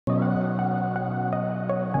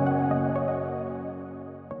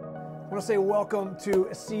I want to say welcome to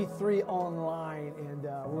C3 Online, and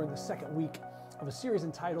we're in the second week of a series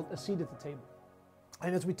entitled A Seat at the Table.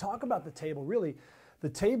 And as we talk about the table, really, the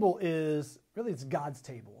table is, it's God's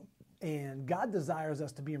table, and God desires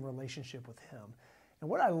us to be in relationship with Him. And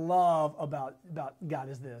what I love about God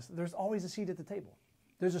is this: there's always a seat at the table.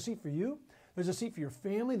 There's a seat for you, there's a seat for your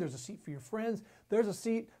family, there's a seat for your friends, there's a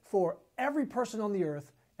seat for every person on the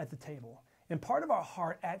earth at the table. And part of our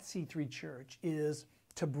heart at C3 Church is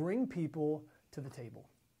to bring people to the table.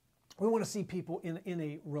 We want to see people in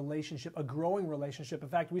a relationship, a growing relationship. In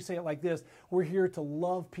fact, we say it like this: we're here to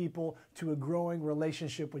love people to a growing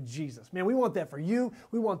relationship with Jesus. Man, we want that for you.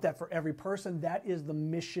 We want that for every person. That is the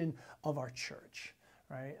mission of our church,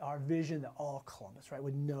 right? Our vision that all Columbus, right,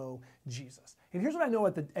 would know Jesus. And here's what I know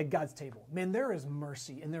at God's table. Man, there is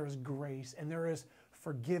mercy, and there is grace, and there is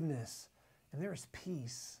forgiveness, and there is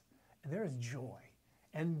peace, and there is joy.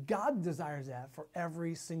 And God desires that for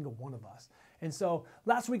every single one of us. And so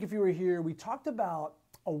last week, if you were here, we talked about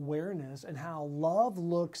awareness and how love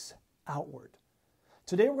looks outward.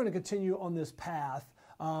 Today, we're going to continue on this path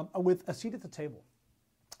with a seat at the table.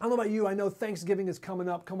 I don't know about you. I know Thanksgiving is coming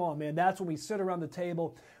up. Come on, man. That's when we sit around the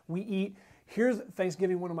table, we eat. Here's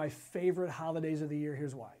Thanksgiving, one of my favorite holidays of the year.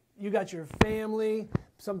 Here's why. You got your family.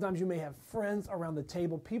 Sometimes you may have friends around the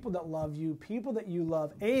table, people that love you, people that you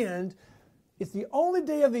love, and it's the only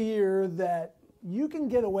day of the year that you can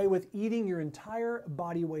get away with eating your entire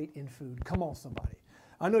body weight in food. Come on, somebody.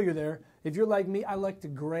 I know you're there. If you're like me, I like to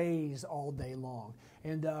graze all day long.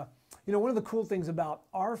 And, one of the cool things about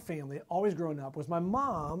our family, always growing up, was my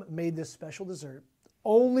mom made this special dessert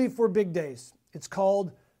only for big days. It's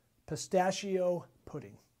called pistachio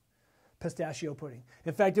pudding. Pistachio pudding.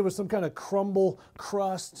 In fact, it was some kind of crumble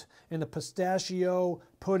crust and a pistachio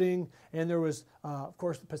pudding, and there was, of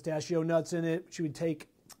course, the pistachio nuts in it. She would take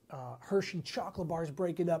Hershey chocolate bars,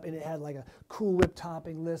 break it up, and it had like a Cool Whip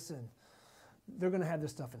topping. Listen, they're going to have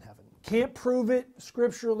this stuff in heaven. Can't prove it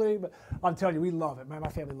scripturally, but I'm telling you, we love it. My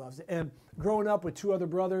family loves it. And growing up with two other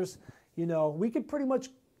brothers, we could pretty much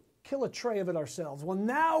kill a tray of it ourselves. Well,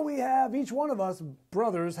 now we have, each one of us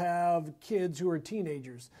brothers have kids who are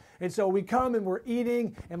teenagers. And so we come and we're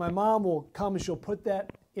eating, and my mom will come and she'll put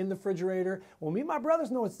that in the refrigerator. Well, me and my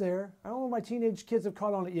brothers know it's there. I don't know if my teenage kids have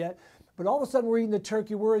caught on it yet. But all of a sudden we're eating the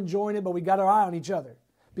turkey, we're enjoying it, but we got our eye on each other.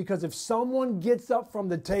 Because if someone gets up from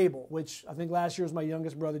the table, which I think last year was my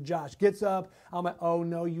youngest brother, Josh, gets up, I'm like, oh,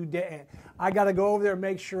 no, you didn't. I got to go over there and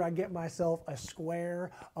make sure I get myself a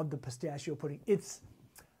square of the pistachio pudding. In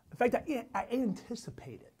fact, I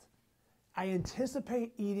anticipate it. I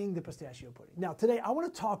anticipate eating the pistachio pudding. Now, today, I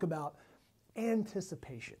want to talk about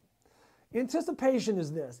anticipation. Anticipation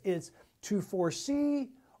is this: it's to foresee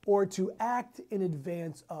or to act in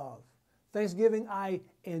advance of. Thanksgiving, I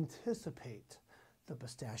anticipate the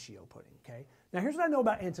pistachio pudding, okay? Now, here's what I know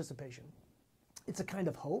about anticipation. It's a kind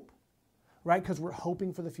of hope, right? Because we're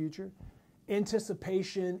hoping for the future.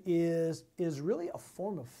 Anticipation is really a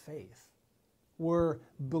form of faith. We're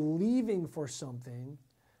believing for something,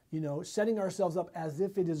 setting ourselves up as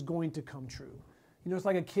if it is going to come true. It's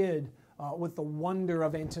like a kid with the wonder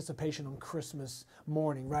of anticipation on Christmas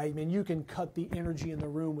morning, right? I mean, you can cut the energy in the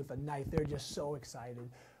room with a knife. They're just so excited.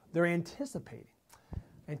 They're anticipating.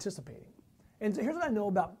 And here's what I know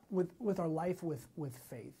about with our life with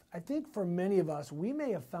faith. I think for many of us, we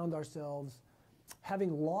may have found ourselves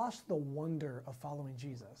having lost the wonder of following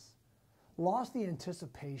Jesus. Lost the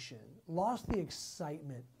anticipation, lost the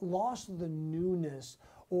excitement, lost the newness,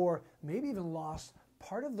 or maybe even lost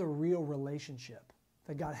part of the real relationship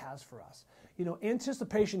that God has for us.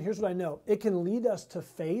 Anticipation, here's what I know. It can lead us to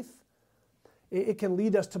faith. It can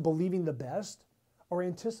lead us to believing the best, or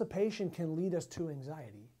anticipation can lead us to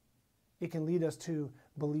anxiety. It can lead us to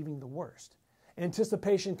believing the worst.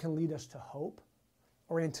 Anticipation can lead us to hope,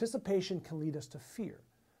 or anticipation can lead us to fear.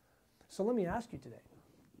 So let me ask you today,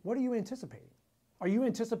 what are you anticipating? Are you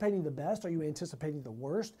anticipating the best? Are you anticipating the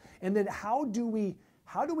worst? And then how do we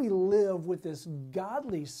live with this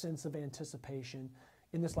godly sense of anticipation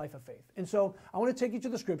in this life of faith? And so I want to take you to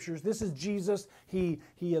the scriptures. This is Jesus. He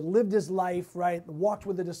had lived his life, right? Walked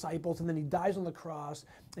with the disciples, and then he dies on the cross,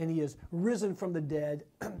 and he is risen from the dead.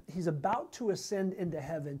 He's about to ascend into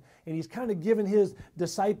heaven, and he's kind of given his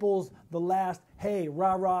disciples the last, hey,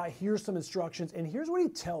 rah, here's some instructions, and here's what he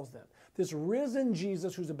tells them. This risen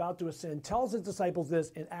Jesus who's about to ascend tells his disciples this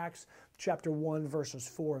in Acts chapter 1, verses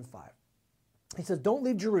 4 and 5. He says, don't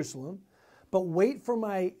leave Jerusalem, but wait for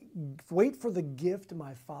the gift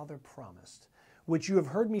my Father promised, which you have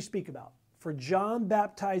heard me speak about. For John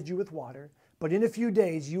baptized you with water, but in a few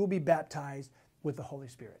days you will be baptized with the Holy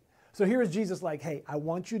Spirit. So here is Jesus like, hey, I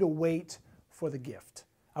want you to wait for the gift.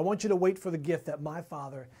 I want you to wait for the gift that my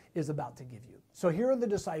Father is about to give you. So here are the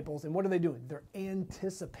disciples, and what are they doing? They're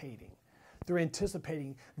anticipating. They're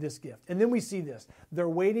anticipating this gift. And then we see this. They're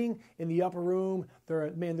waiting in the upper room. They're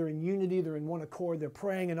in unity. They're in one accord. They're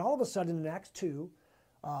praying. And all of a sudden in Acts 2,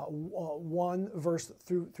 1 verse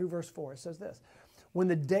through verse 4, it says this. When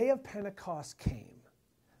the day of Pentecost came,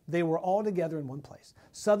 they were all together in one place.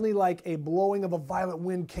 Suddenly like a blowing of a violent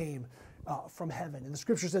wind came from heaven. And the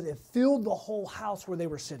scripture says it filled the whole house where they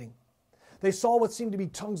were sitting. They saw what seemed to be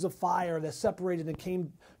tongues of fire that separated and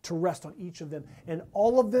came to rest on each of them. And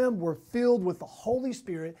all of them were filled with the Holy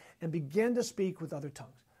Spirit and began to speak with other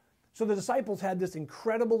tongues. So the disciples had this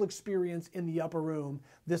incredible experience in the upper room,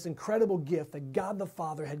 this incredible gift that God the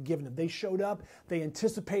Father had given them. They showed up, they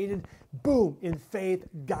anticipated, boom, in faith,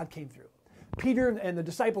 God came through. Peter and the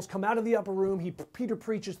disciples come out of the upper room. Peter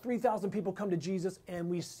preaches, 3,000 people come to Jesus, and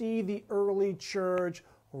we see the early church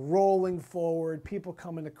rolling forward, people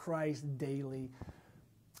coming to Christ daily.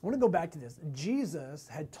 I want to go back to this. Jesus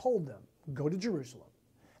had told them, go to Jerusalem.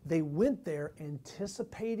 They went there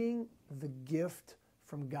anticipating the gift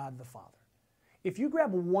from God the Father. If you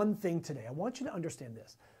grab one thing today, I want you to understand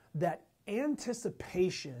this, that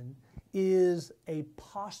anticipation is a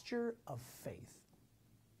posture of faith.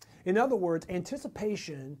 In other words,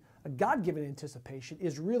 anticipation, a God-given anticipation,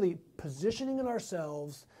 is really positioning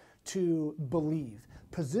ourselves to believe,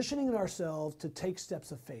 positioning ourselves to take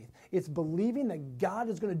steps of faith. It's believing that God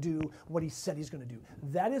is going to do what he said he's going to do.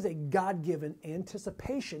 That is a God-given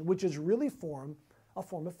anticipation, which is really a form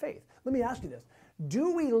of faith. Let me ask you this.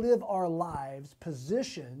 Do we live our lives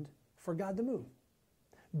positioned for God to move?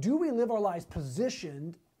 Do we live our lives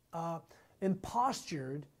positioned and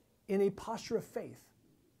postured in a posture of faith?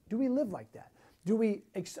 Do we live like that? Do we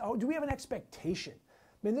have an expectation?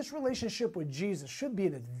 I mean, this relationship with Jesus should be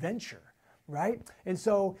an adventure, right? And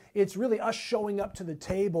so it's really us showing up to the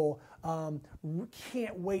table,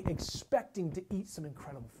 can't wait, expecting to eat some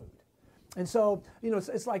incredible food. And so,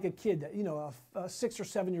 it's like a kid that, a 6 or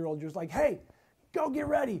 7 year old, you're just like, hey, go get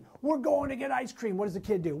ready. We're going to get ice cream. What does the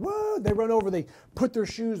kid do? Woo! They run over, they put their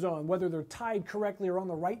shoes on, whether they're tied correctly or on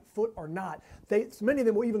the right foot or not. Many of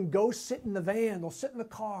them will even go sit in the van. They'll sit in the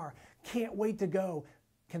car. Can't wait to go.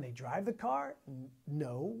 Can they drive the car?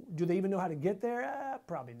 No. Do they even know how to get there?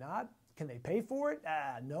 Probably not. Can they pay for it?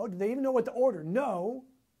 No. Do they even know what to order? No.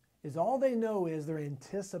 All they know is they're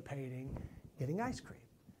anticipating getting ice cream.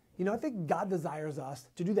 I think God desires us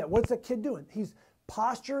to do that. What's that kid doing? He's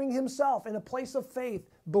posturing himself in a place of faith,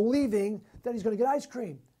 believing that he's going to get ice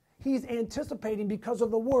cream. He's anticipating because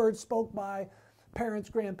of the words spoke by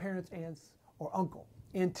parents, grandparents, aunts, or uncle.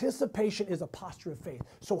 Anticipation is a posture of faith.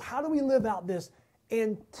 So how do we live out this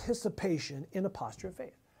anticipation in a posture of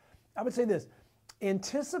faith? I would say this,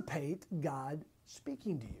 anticipate God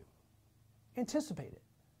speaking to you. Anticipate it.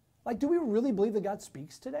 Like, do we really believe that God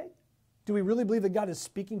speaks today? Do we really believe that God is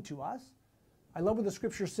speaking to us? I love what the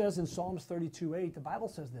scripture says in Psalms 32:8. The Bible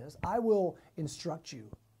says this, I will instruct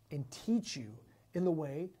you and teach you in the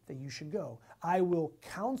way that you should go. I will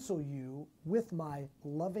counsel you with my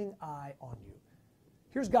loving eye on you.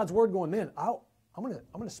 Here's God's word going, man, I'm going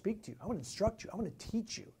to speak to you. I'm going to instruct you. I'm going to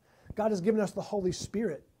teach you. God has given us the Holy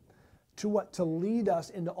Spirit to lead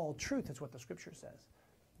us into all truth. That's what the scripture says.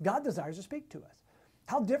 God desires to speak to us.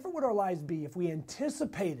 How different would our lives be if we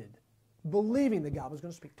anticipated believing that God was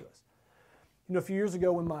going to speak to us? A few years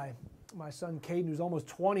ago when my son Caden, who's almost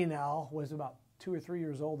 20 now, was about 2 or 3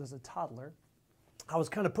 years old as a toddler, I was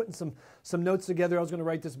kind of putting some notes together. I was going to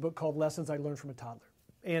write this book called Lessons I Learned from a Toddler.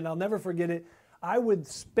 And I'll never forget it. I would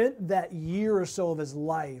spent that year or so of his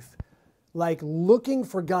life like looking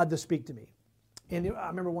for God to speak to me. And I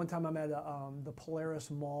remember one time I'm at the Polaris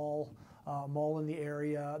Mall in the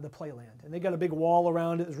area, the Playland. And they got a big wall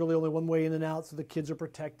around it. There's really only one way in and out, so the kids are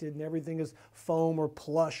protected, and everything is foam or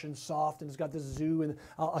plush and soft, and it's got this zoo and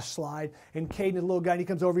a slide. And Caden, the little guy, and he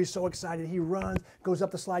comes over, he's so excited. He runs, goes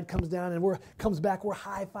up the slide, comes down, and comes back, we're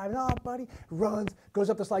high-fiving. Oh, buddy. Runs, goes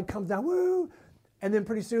up the slide, comes down, woo! And then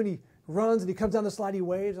pretty soon he runs, and he comes down the slide, he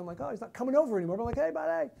waves. I'm like, oh, he's not coming over anymore. But I'm like, hey,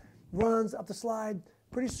 buddy. Runs up the slide.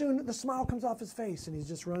 Pretty soon the smile comes off his face, and he's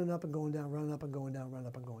just running up and going down, running up and going down, running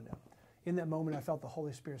up and going down. In that moment, I felt the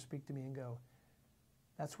Holy Spirit speak to me and go,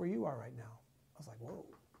 that's where you are right now. I was like, whoa,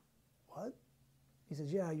 what? He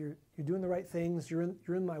says, yeah, you're doing the right things. You're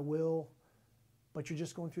in my will, but you're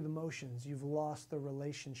just going through the motions. You've lost the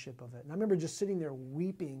relationship of it. And I remember just sitting there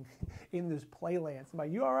weeping in this playland.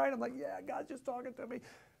 Somebody, you all right? I'm like, yeah, God's just talking to me.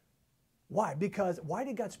 Why? Because why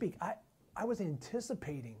did God speak? I was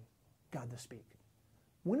anticipating God to speak.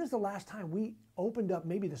 When is the last time we opened up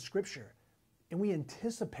maybe the scripture and we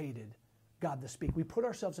anticipated God to speak. We put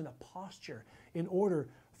ourselves in a posture in order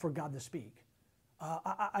for God to speak.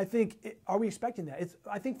 I think, are we expecting that?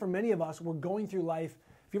 I think for many of us, we're going through life.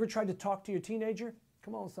 Have you ever tried to talk to your teenager?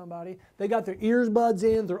 Come on, somebody. They got their earbuds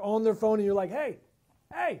in, they're on their phone, and you're like, hey,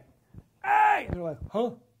 hey, hey. And they're like,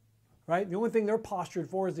 huh? Right? The only thing they're postured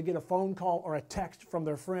for is to get a phone call or a text from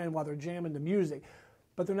their friend while they're jamming to music.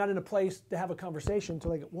 But they're not in a place to have a conversation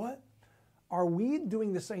until they go, what? Are we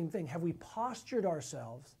doing the same thing? Have we postured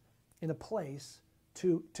ourselves in a place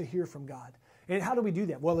to hear from God? And how do we do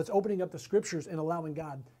that? Well, it's opening up the scriptures and allowing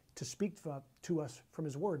God to speak to us from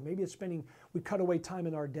his word. Maybe it's we cut away time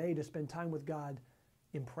in our day to spend time with God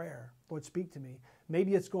in prayer. Lord, speak to me.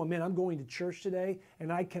 Maybe it's going, man, I'm going to church today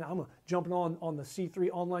and I'm jumping on the C3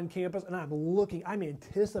 online campus and I'm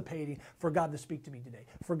anticipating for God to speak to me today,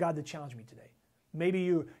 for God to challenge me today. Maybe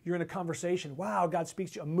you're in a conversation. Wow, God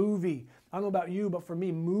speaks to you. A movie. I don't know about you, but for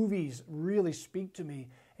me, movies really speak to me.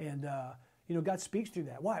 And, God speaks through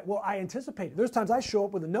that. Why? Well, I anticipate it. There's times I show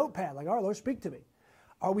up with a notepad like, all right, Lord, speak to me.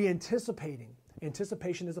 Are we anticipating?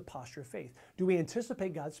 Anticipation is a posture of faith. Do we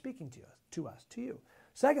anticipate God speaking to you?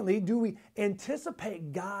 Secondly, do we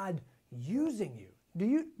anticipate God using you? Do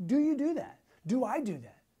you do that? Do I do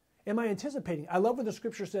that? Am I anticipating? I love what the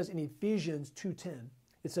scripture says in Ephesians 2:10.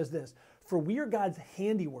 It says this, for we are God's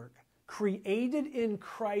handiwork, created in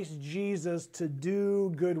Christ Jesus to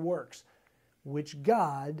do good works, which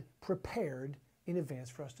God prepared in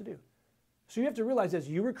advance for us to do. So you have to realize this,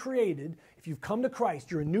 you were created, if you've come to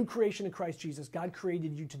Christ, you're a new creation in Christ Jesus, God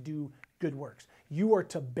created you to do good works. You are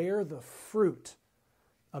to bear the fruit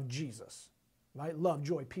of Jesus, right? Love,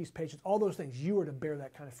 joy, peace, patience, all those things. You are to bear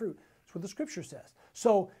that kind of fruit. That's what the scripture says.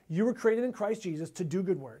 So you were created in Christ Jesus to do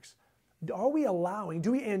good works. Do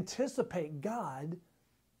we anticipate God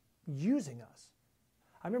using us?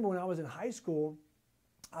 I remember when I was in high school,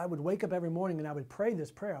 I would wake up every morning and I would pray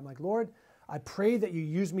this prayer. I'm like, Lord, I pray that you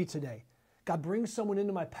use me today. God, bring someone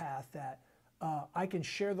into my path that I can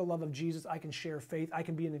share the love of Jesus, I can share faith, I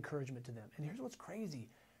can be an encouragement to them. And here's what's crazy.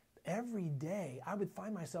 Every day I would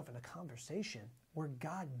find myself in a conversation where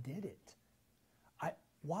God did it.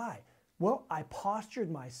 Why? Well, I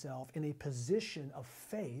postured myself in a position of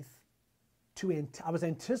faith I was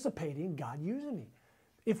anticipating God using me.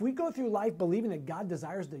 If we go through life believing that God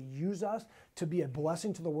desires to use us to be a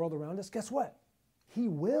blessing to the world around us, guess what? He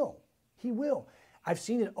will. He will. I've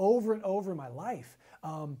seen it over and over in my life.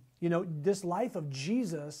 This life of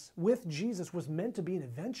Jesus, with Jesus, was meant to be an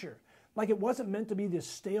adventure. Like it wasn't meant to be this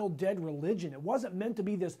stale, dead religion. It wasn't meant to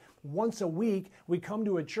be this once a week, we come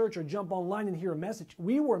to a church or jump online and hear a message.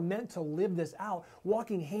 We were meant to live this out,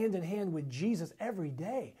 walking hand in hand with Jesus every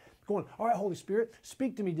day. Going, all right, Holy Spirit,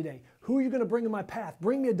 speak to me today. Who are you going to bring in my path?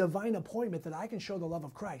 Bring me a divine appointment that I can show the love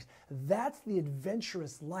of Christ. That's the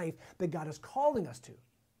adventurous life that God is calling us to.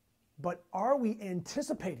 But are we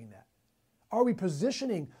anticipating that? Are we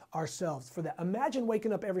positioning ourselves for that? Imagine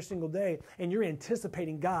waking up every single day and you're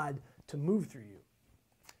anticipating God to move through you.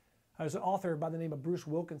 There's an author by the name of Bruce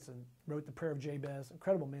Wilkinson, wrote The Prayer of Jabez,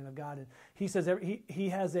 incredible man of God. And he says he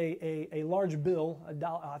has a large bill, I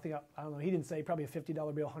don't know, he didn't say, probably a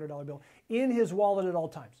 $50 bill, $100 bill, in his wallet at all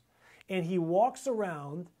times. And he walks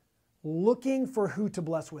around looking for who to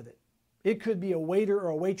bless with it. It could be a waiter or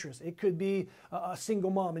a waitress. It could be a single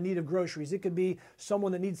mom in need of groceries. It could be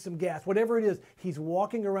someone that needs some gas. Whatever it is, he's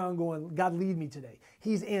walking around going, God, lead me today.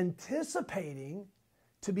 He's anticipating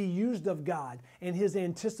to be used of God, and his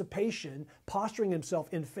anticipation, posturing himself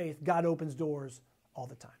in faith, God opens doors all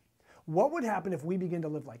the time. What would happen if we begin to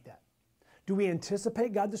live like that? Do we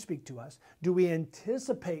anticipate God to speak to us? Do we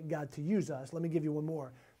anticipate God to use us? Let me give you one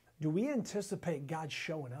more. Do we anticipate God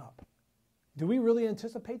showing up? Do we really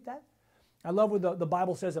anticipate that? I love what the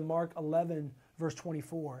Bible says in Mark 11, verse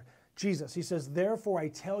 24. Jesus, he says, therefore I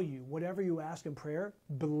tell you, whatever you ask in prayer,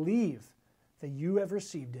 believe that you have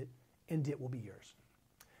received it and it will be yours.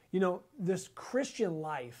 You know, this Christian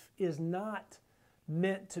life is not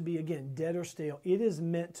meant to be, again, dead or stale. It is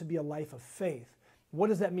meant to be a life of faith. What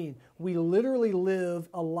does that mean? We literally live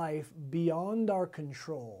a life beyond our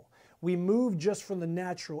control. We move just from the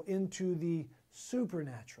natural into the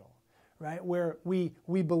supernatural, right? Where we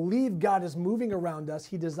believe God is moving around us.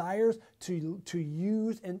 He desires to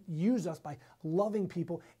use us by loving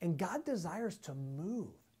people, and God desires to move.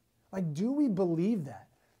 Like, do we believe that?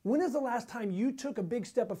 When is the last time you took a big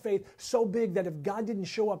step of faith so big that if God didn't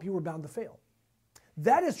show up, you were bound to fail?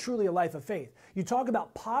 That is truly a life of faith. You talk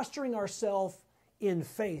about posturing ourselves in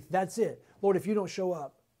faith. That's it. Lord, if you don't show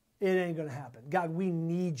up, it ain't going to happen. God, we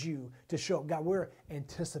need you to show up. God, we're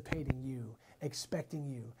anticipating you, expecting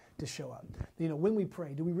you to show up. You know, when we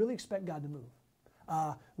pray, do we really expect God to move?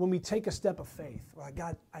 when we take a step of faith. Like,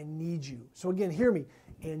 God, I need you. So again, hear me.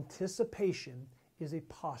 Anticipation is a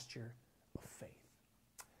posture of faith.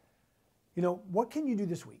 You know, what can you do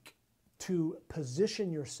this week to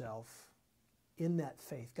position yourself in that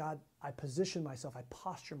faith? God, I position myself, I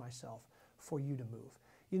posture myself for you to move.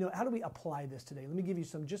 You know, how do we apply this today? Let me give you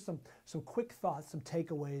some quick thoughts, some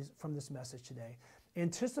takeaways from this message today.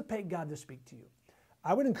 Anticipate God to speak to you.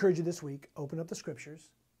 I would encourage you this week, open up the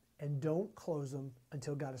scriptures and don't close them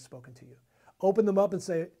until God has spoken to you. Open them up and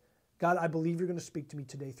say, God, I believe you're going to speak to me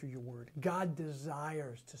today through your word. God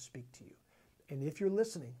desires to speak to you. And if you're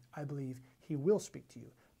listening, I believe he will speak to you.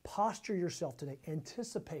 Posture yourself today.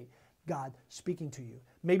 Anticipate God speaking to you.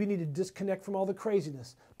 Maybe you need to disconnect from all the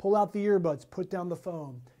craziness. Pull out the earbuds, put down the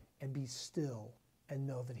phone, and be still and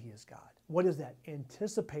know that he is God. What is that?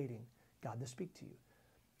 Anticipating God to speak to you.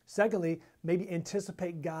 Secondly, maybe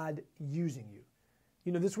anticipate God using you.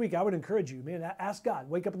 You know, this week I would encourage you, man, ask God,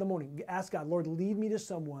 wake up in the morning, ask God, Lord, lead me to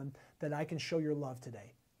someone that I can show your love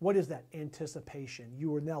today. What is that? Anticipation.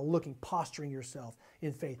 You are now looking, posturing yourself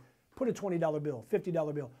in faith. Put a $20 bill,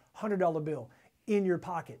 $50 bill, $100 bill in your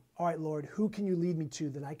pocket. All right, Lord, who can you lead me to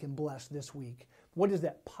that I can bless this week? What is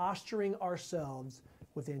that? Posturing ourselves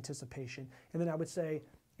with anticipation. And then I would say,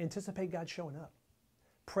 anticipate God showing up.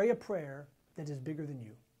 Pray a prayer that is bigger than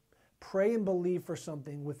you. Pray and believe for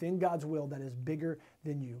something within God's will that is bigger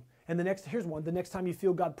than you. And here's one. The next time you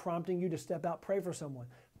feel God prompting you to step out, pray for someone.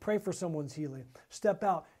 Pray for someone's healing. Step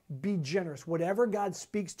out. Be generous. Whatever God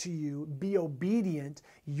speaks to you, be obedient.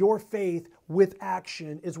 Your faith with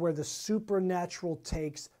action is where the supernatural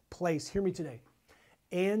takes place. Hear me today.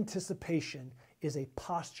 Anticipation is a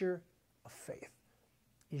posture of faith.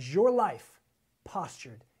 Is your life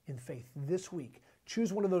postured in faith this week?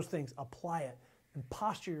 Choose one of those things, apply it, and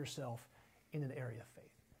posture yourself in an area of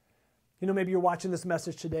faith. You know, maybe you're watching this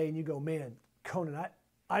message today and you go, man, Konan,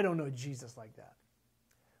 I don't know Jesus like that.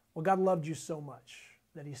 Well, God loved you so much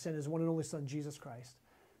that he sent his one and only son, Jesus Christ,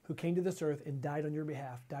 who came to this earth and died on your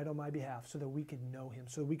behalf, died on my behalf, so that we could know him,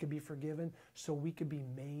 so we could be forgiven, so we could be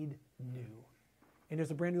made new. And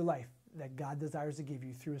there's a brand new life that God desires to give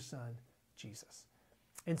you through his son, Jesus.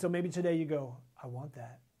 And so maybe today you go, I want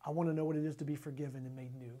that. I want to know what it is to be forgiven and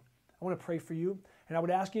made new. I want to pray for you. And I would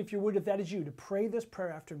ask you, if you would, if that is you, to pray this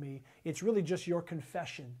prayer after me. It's really just your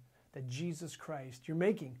confession that Jesus Christ, you're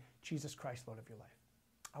making Jesus Christ Lord of your life.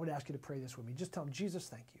 I would ask you to pray this with me. Just tell him, Jesus,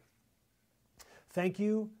 thank you. Thank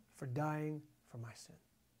you for dying for my sin.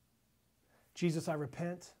 Jesus, I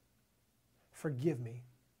repent. Forgive me.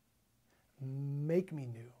 Make me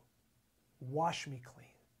new. Wash me clean.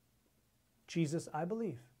 Jesus, I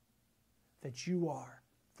believe that you are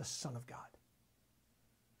the Son of God.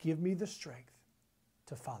 Give me the strength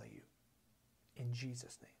to follow you. In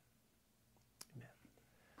Jesus' name, amen.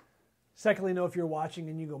 Secondly, know if you're watching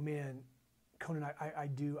and you go, man, Konan,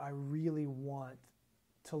 I really want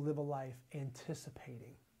to live a life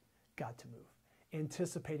anticipating God to move,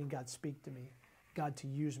 anticipating God speak to me, God to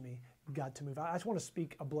use me, God to move. I just want to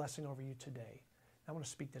speak a blessing over you today. I want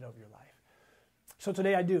to speak that over your life. So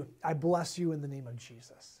today I bless you in the name of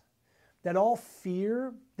Jesus. That all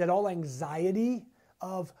fear, that all anxiety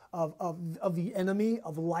of the enemy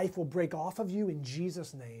of life will break off of you in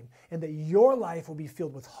Jesus' name, and that your life will be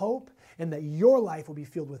filled with hope, and that your life will be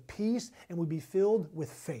filled with peace, and will be filled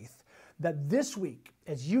with faith. That this week,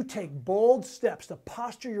 as you take bold steps to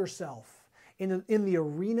posture yourself in the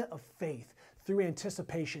arena of faith through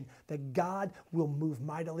anticipation, that God will move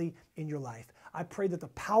mightily in your life. I pray that the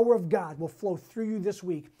power of God will flow through you this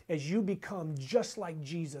week as you become just like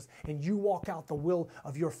Jesus and you walk out the will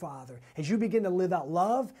of your Father. As you begin to live out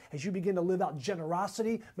love, as you begin to live out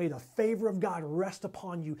generosity, may the favor of God rest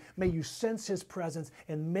upon you. May you sense his presence,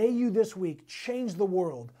 and may you this week change the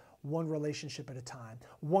world one relationship at a time,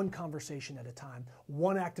 one conversation at a time,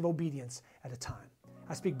 one act of obedience at a time.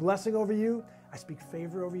 I speak blessing over you. I speak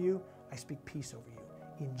favor over you. I speak peace over you.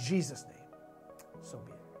 In Jesus' name, so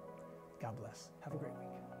be it. God bless. Have a great week.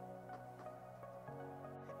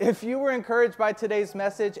 If you were encouraged by today's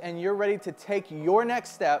message and you're ready to take your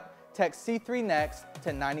next step, text C3 NEXT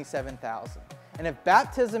to 97,000. And if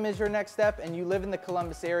baptism is your next step and you live in the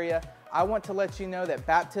Columbus area, I want to let you know that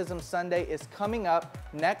Baptism Sunday is coming up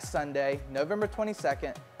next Sunday, November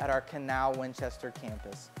 22nd, at our Canal Winchester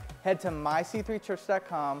campus. Head to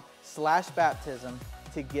myc3church.com/baptism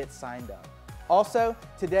to get signed up. Also,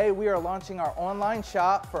 today we are launching our online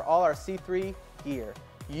shop for all our C3 gear.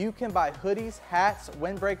 You can buy hoodies, hats,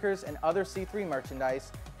 windbreakers, and other C3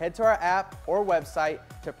 merchandise. Head to our app or website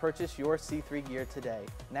to purchase your C3 gear today.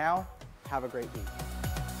 Now, have a great week.